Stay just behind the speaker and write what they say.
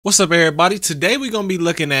What's up, everybody? Today we're gonna be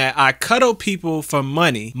looking at I Cuddle People for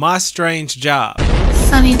Money, My Strange Job.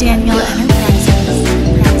 Sonny Daniel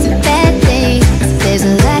Enterprises. Bad things. There's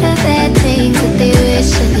a lot of bad things that they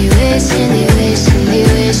wish and they wish and they wish and they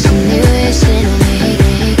wish and they wish and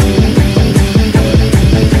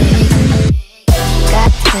got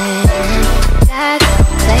plans, got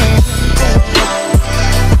plans, got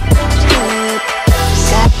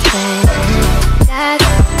plans, got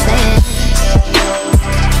plans.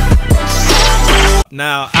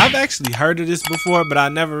 Now, I've actually heard of this before, but I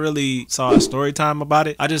never really saw a story time about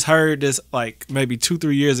it. I just heard this like maybe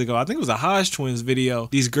 2-3 years ago. I think it was a Hodge Twins video.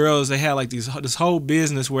 These girls, they had like this whole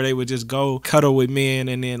business where they would just go cuddle with men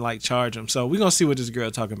and then like charge them. So we're gonna see what this girl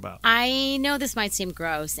talking about. I know this might seem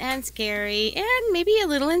gross and scary and maybe a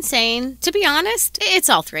little insane. To be honest, it's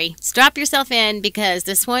all three. Strap yourself in because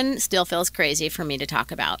this one still feels crazy for me to talk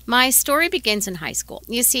about. My story begins in high school.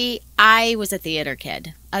 You see, I was a theater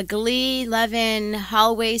kid. A glee-loving,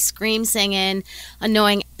 hallway scream-singing,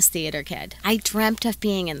 annoying theater kid. I dreamt of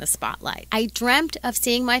being in the spotlight. I dreamt of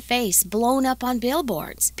seeing my face blown up on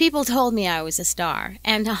billboards. People told me I was a star,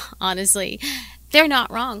 and honestly, they're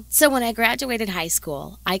not wrong. So when I graduated high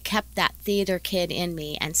school, I kept that theater kid in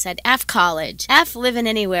me and said, F college, F living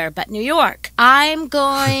anywhere but New York. I'm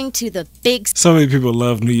going to the big... So many people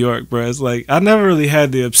love New York, bro. It's like, I never really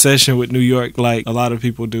had the obsession with New York like a lot of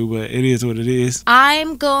people do, but it is what it is.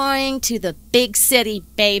 I'm going to the big city,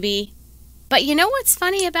 baby. But you know what's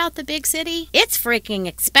funny about the big city? It's freaking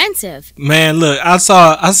expensive. Man, look, I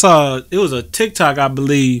saw it was a TikTok, I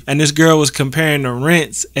believe, and this girl was comparing the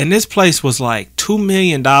rents, and this place was like $2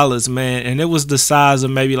 million, man, and it was the size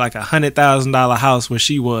of maybe like $100,000 house where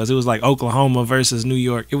she was. It was like Oklahoma versus New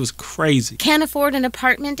York. It was crazy. Can't afford an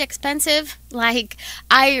apartment expensive? Like,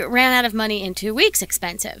 I ran out of money in 2 weeks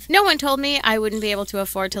expensive. No one told me I wouldn't be able to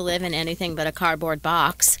afford to live in anything but a cardboard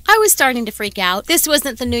box. I was starting to freak out. This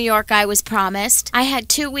wasn't the New York I was promised. I had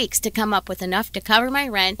 2 weeks to come up with enough to cover my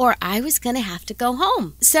rent or I was gonna have to go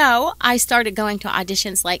home. So I started going to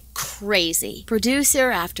auditions like crazy. Producer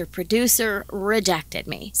after producer rejected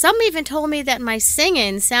me. Some even told me that my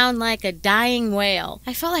singing sounded like a dying whale.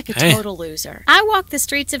 I felt like a total loser. I walked the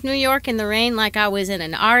streets of New York in the rain like I was in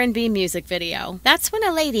an R&B music video. That's when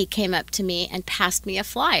a lady came up to me and passed me a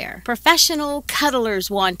flyer. Professional cuddlers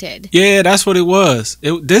wanted. Yeah, that's what it was.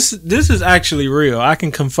 This is actually real. I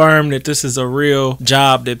can confirm that this is a real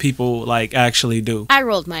job that people like actually do. I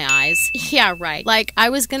rolled my eyes. Yeah, right. Like I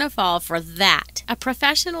was gonna fall for that. A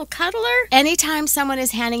professional cuddler? Anytime someone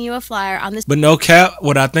is handing you a flyer on this... But no cap,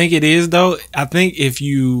 what I think it is though, I think if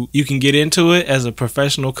you can get into it as a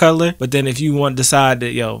professional cuddler, but then if you want to decide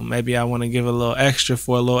that, yo, maybe I want to give a little extra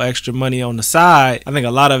for a little extra money on the side, I think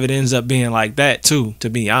a lot of it ends up being like that too, to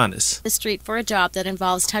be honest. The street for a job that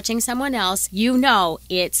involves touching someone else, you know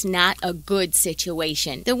it's not a good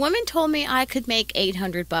situation. The woman told me I could make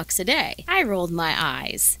 $800 a day. I rolled my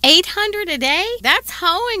eyes. $800 a day? That's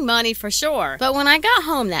hoeing money for sure. But when I got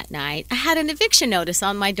home that night, I had an eviction notice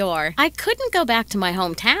on my door. I couldn't go back to my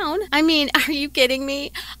hometown. I mean, are you kidding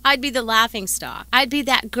me? I'd be the laughingstock. I'd be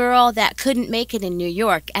that girl that couldn't make it in New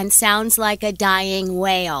York and sounds like a dying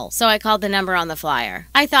whale. So I called the number on the flyer.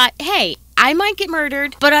 I thought, hey, I might get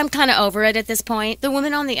murdered, but I'm kind of over it at this point. The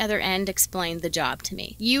woman on the other end explained the job to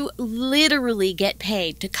me. You literally get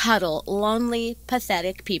paid to cuddle lonely,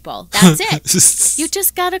 pathetic people. That's it. You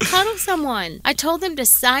just gotta cuddle someone. I told them to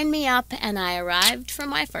sign me up and I arrived for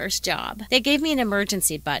my first job. They gave me an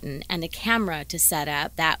emergency button and a camera to set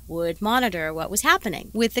up that would monitor what was happening.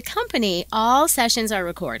 With the company, all sessions are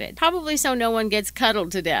recorded, probably so no one gets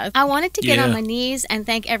cuddled to death. I wanted to get on my knees and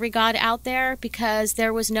thank every god out there because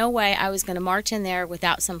there was no way I was going to march in there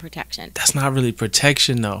without some protection. That's not really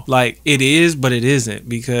protection though. Like it is, but it isn't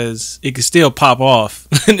because it can still pop off.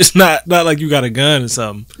 It's not like you got a gun or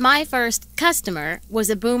something. My first customer was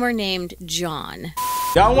a boomer named John.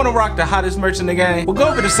 Y'all want to rock the hottest merch in the game? Well, go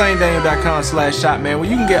over to SonnyDaniel.com/shop, man, where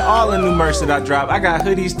you can get all the new merch that I drop. I got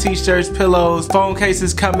hoodies, t-shirts, pillows, phone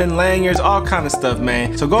cases coming, lanyards, all kind of stuff,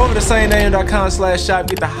 man. So go over to SonnyDaniel.com/shop,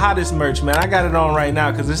 get the hottest merch, man. I got it on right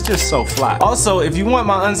now because it's just so fly. Also, if you want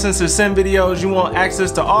my uncensored send videos, you want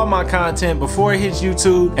access to all my content before it hits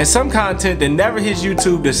YouTube, and some content that never hits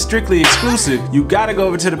YouTube that's strictly exclusive, you gotta go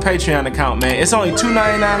over to the Patreon account, man. It's only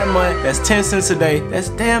 $2.99 a month. That's 10 cents a day. That's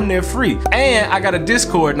damn near free. And I got a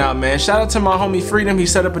Discord now, man. Shout out to my homie Freedom. He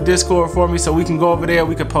set up a Discord for me so we can go over there.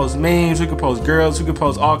 We can post memes, we can post girls, we can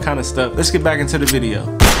post all kind of stuff. Let's get back into the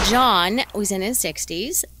video. John was in his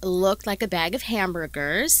 60s, looked like a bag of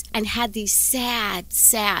hamburgers, and had these sad,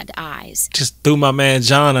 sad eyes. Just threw my man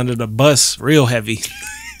John under the bus real heavy.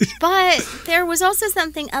 But there was also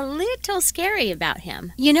something a little scary about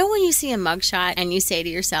him. You know when you see a mugshot and you say to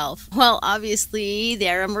yourself, well, obviously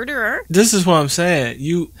they're a murderer. This is what I'm saying.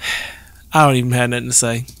 I don't even have nothing to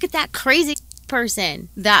say. Look at that crazy person.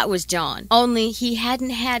 That was John. Only he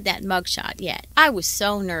hadn't had that mugshot yet. I was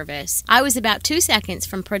so nervous. I was about 2 seconds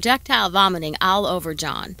from projectile vomiting all over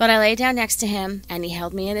John. But I lay down next to him and he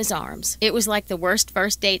held me in his arms. It was like the worst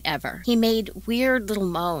first date ever. He made weird little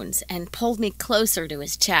moans and pulled me closer to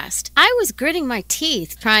his chest. I was gritting my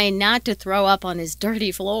teeth, trying not to throw up on his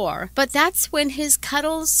dirty floor. But that's when his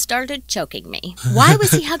cuddles started choking me. Why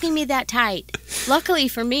was he hugging me that tight? Luckily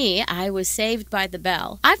for me, I was saved by the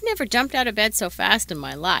bell. I've never jumped out of bed so fast in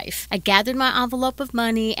my life. I gathered my envelope of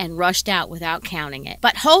money and rushed out without counting it.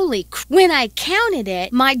 But when I counted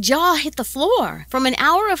it, my jaw hit the floor. From an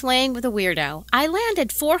hour of laying with a weirdo, I landed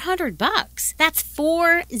 $400. That's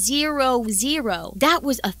 400. That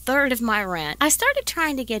was a third of my rent. I started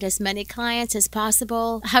trying to get as many clients as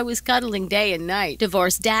possible. I was cuddling day and night.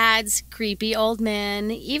 Divorced dads, creepy old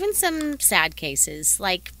men, even some sad cases,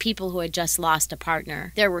 like people who had just lost a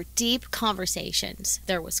partner. There were deep conversations.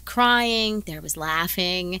 There was crying. There was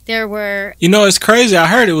laughing. There were... You know, it's crazy. I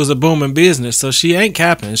heard it was a booming business, so she ain't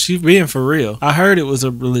capping. She being for real. I heard it was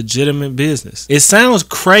a legitimate business. It sounds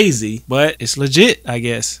crazy, but it's legit, I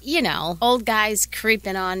guess. You know, old guys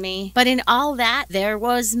creeping on me. But in all that, there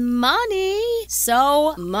was money.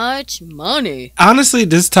 So much money. Honestly,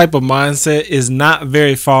 this type of mindset is not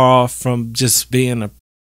very far off from just being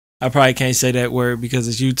I probably can't say that word because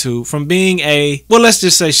it's YouTube. From being well, let's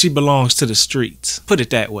just say she belongs to the streets. Put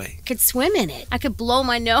it that way. I could swim in it. I could blow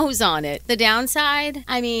my nose on it. The downside,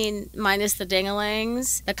 minus the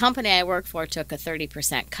ding-a-lings, the company I work for took a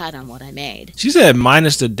 30% cut on what I made. She said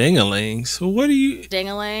minus the ding-a-lings. So what do you...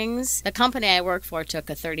 Ding-a-lings, the company I work for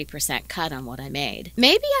took a 30% cut on what I made.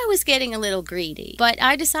 Maybe I was getting a little greedy, but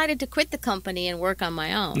I decided to quit the company and work on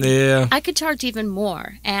my own. Yeah. I could charge even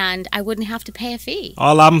more, and I wouldn't have to pay a fee.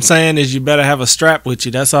 All I'm saying is you better have a strap with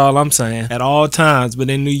you. That's all I'm saying. At all times. But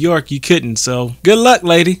in New York, you couldn't. So good luck,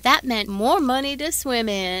 lady. That meant more money to swim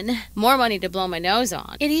in, more money to blow my nose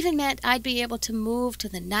on. It even meant I'd be able to move to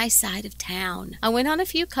the nice side of town. I went on a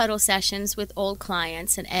few cuddle sessions with old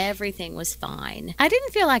clients and everything was fine. I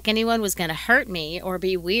didn't feel like anyone was going to hurt me or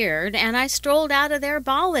be weird, and I strolled out of there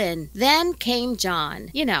ballin'. Then came John.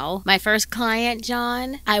 You know, my first client,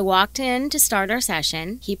 John. I walked in to start our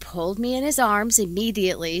session. He pulled me in his arms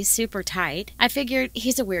immediately, super tight. I figured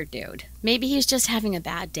he's a weird dude. Maybe he's just having a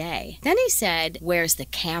bad day. Then he said, "Where's the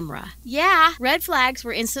camera?" Yeah, red flags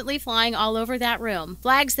were instantly flying all over that room.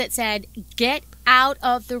 Flags that said, "Get out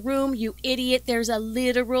of the room, you idiot. There's a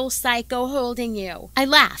literal psycho holding you." I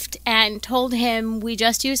laughed and told him we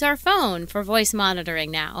just use our phone for voice monitoring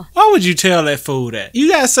now. Why would you tell that fool that? You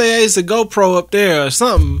gotta say, hey, it's a GoPro up there or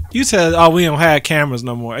something. You tell, oh, we don't have cameras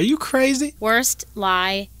no more. Are you crazy? Worst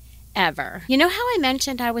lie ever. You know how I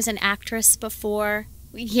mentioned I was an actress before?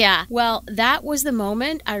 Yeah, well, that was the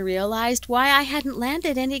moment I realized why I hadn't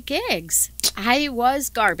landed any gigs. I was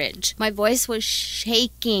garbage. My voice was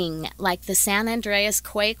shaking like the San Andreas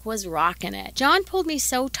quake was rocking it. John pulled me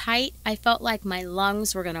so tight, I felt like my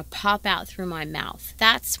lungs were gonna pop out through my mouth.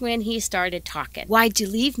 That's when he started talking. "Why'd you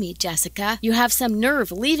leave me, Jessica? You have some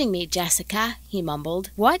nerve leaving me, Jessica," he mumbled.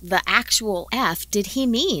 What the actual F did he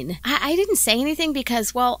mean? I didn't say anything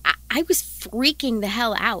because, well, I was freaking the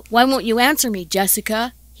hell out. "Why won't you answer me,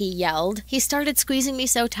 Jessica?" he yelled. He started squeezing me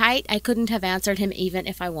so tight I couldn't have answered him even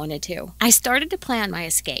if I wanted to. I started to plan my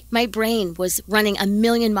escape. My brain was running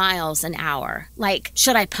 1,000,000 miles an hour. Like,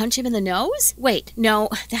 should I punch him in the nose? Wait, no,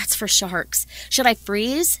 that's for sharks. Should I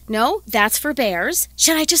freeze? No, that's for bears.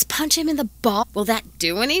 Should I just punch him in the ball? Will that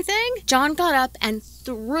do anything? John got up and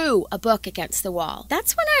threw a book against the wall.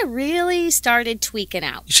 That's when I really started tweaking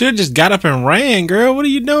out. You should have just got up and ran, girl. What are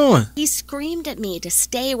you doing? He screamed at me to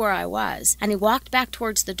stay where I was, and he walked back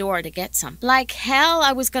towards the door to get some. Like hell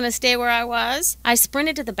I was gonna stay where I was. I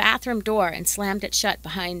sprinted to the bathroom door and slammed it shut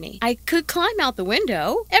behind me. I could climb out the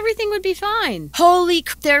window. Everything would be fine. Holy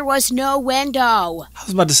there was no window. I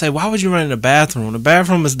was about to say, why would you run in the bathroom? The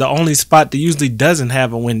bathroom is the only spot that usually doesn't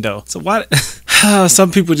have a window. So why...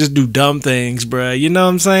 Some people just do dumb things, bruh. You know what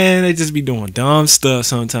I'm saying? They just be doing dumb stuff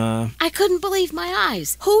sometimes. I couldn't believe my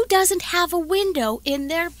eyes. Who doesn't have a window in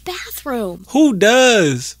their bathroom? bathroom. Who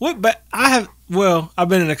does? Well, I've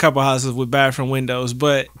been in a couple houses with bathroom windows,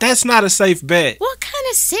 but that's not a safe bet. What kind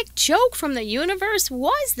of sick joke from the universe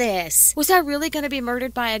was this? Was I really going to be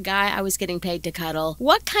murdered by a guy I was getting paid to cuddle?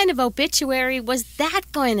 What kind of obituary was that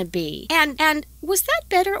going to be? And was that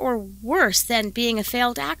better or worse than being a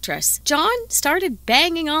failed actress? John started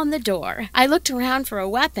banging on the door. I looked around for a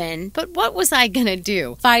weapon, but what was I going to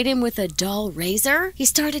do? Fight him with a dull razor? He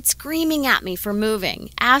started screaming at me for moving,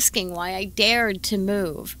 asking why I dared to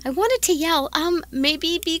move. I wanted to yell,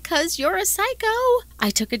 maybe because you're a psycho.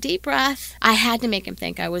 I took a deep breath. I had to make him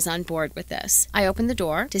think I was on board with this. I opened the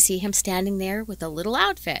door to see him standing there with a little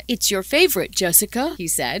outfit. "It's your favorite, Jessica," he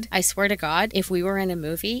said. I swear to God, if we were in a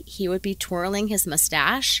movie, he would be twirling his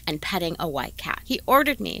mustache and petting a white cat. He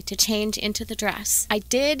ordered me to change into the dress. I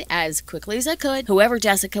did as quickly as I could. Whoever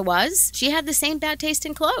Jessica was, she had the same bad taste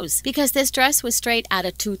in clothes because this dress was straight out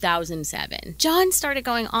of 2007. John started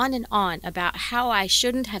going on and on about how I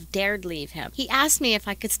shouldn't have dared leave him. He asked me if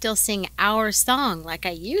I could still sing our song like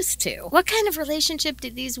I used to. What kind of relationship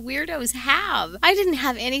did these weirdos have? I didn't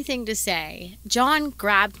have anything to say. John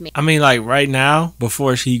grabbed me. I mean, like right now,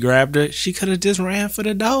 before she grabbed her, she could have just ran for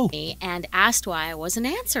the door. And asked why I wasn't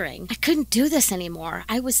answering. I couldn't do this anymore.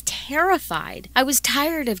 I was terrified. I was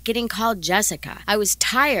tired of getting called Jessica. I was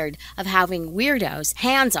tired of having weirdos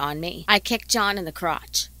hands on me. I kicked John in the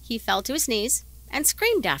crotch. He fell to his knees and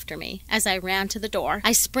screamed after me as I ran to the door.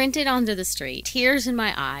 I sprinted onto the street, tears in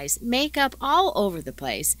my eyes, makeup all over the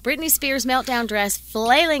place, Britney Spears meltdown dress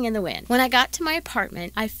flailing in the wind. When I got to my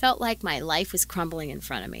apartment, I felt like my life was crumbling in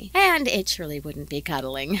front of me, and it surely wouldn't be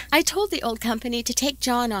cuddling. I told the old company to take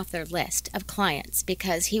John off their list of clients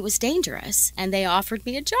because he was dangerous, and they offered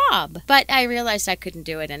me a job. But I realized I couldn't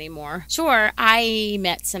do it anymore. Sure, I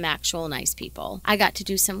met some actual nice people. I got to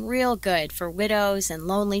do some real good for widows and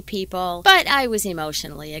lonely people, but I was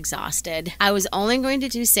emotionally exhausted. I was only going to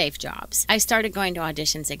do safe jobs. I started going to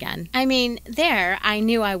auditions again. I mean, there, I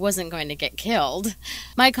knew I wasn't going to get killed.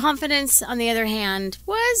 My confidence, on the other hand,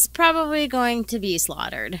 was probably going to be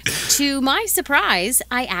slaughtered. To my surprise,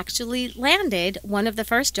 I actually landed one of the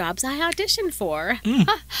first jobs I auditioned for.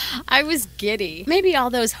 I was giddy. Maybe all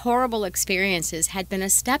those horrible experiences had been a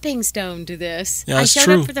stepping stone to this. Yeah, I that's showed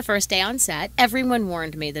true. up for the first day on set. Everyone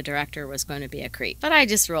warned me the director was going to be a creep, but I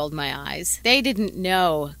just rolled my eyes. They didn't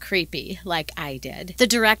know creepy like I did. The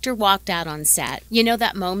director walked out on set. You know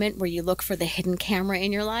that moment where you look for the hidden camera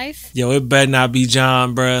in your life? Yo, it better not be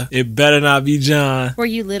John, bruh. It better not be John. Where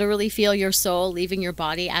you literally feel your soul leaving your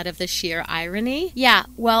body out of the sheer irony? Yeah,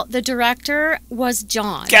 well, the director was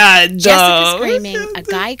John. God, Jessica dog. screaming, a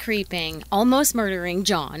guy creeping, almost murdering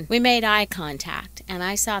John. We made eye contact, and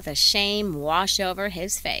I saw the shame wash over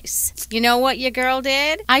his face. You know what your girl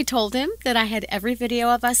did? I told him that I had every video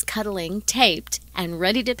of us cuddling taped and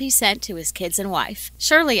ready to be sent to his kids and wife.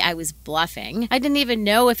 Surely I was bluffing. I didn't even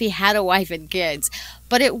know if he had a wife and kids,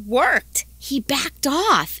 but it worked. He backed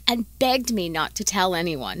off and begged me not to tell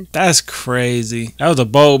anyone. That's crazy. That was a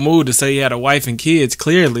bold move to say you had a wife and kids.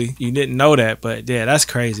 Clearly, you didn't know that, but yeah, that's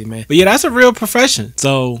crazy, man. But yeah, that's a real profession.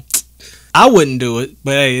 So I wouldn't do it,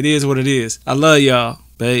 but hey, it is what it is. I love y'all.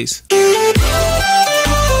 Peace.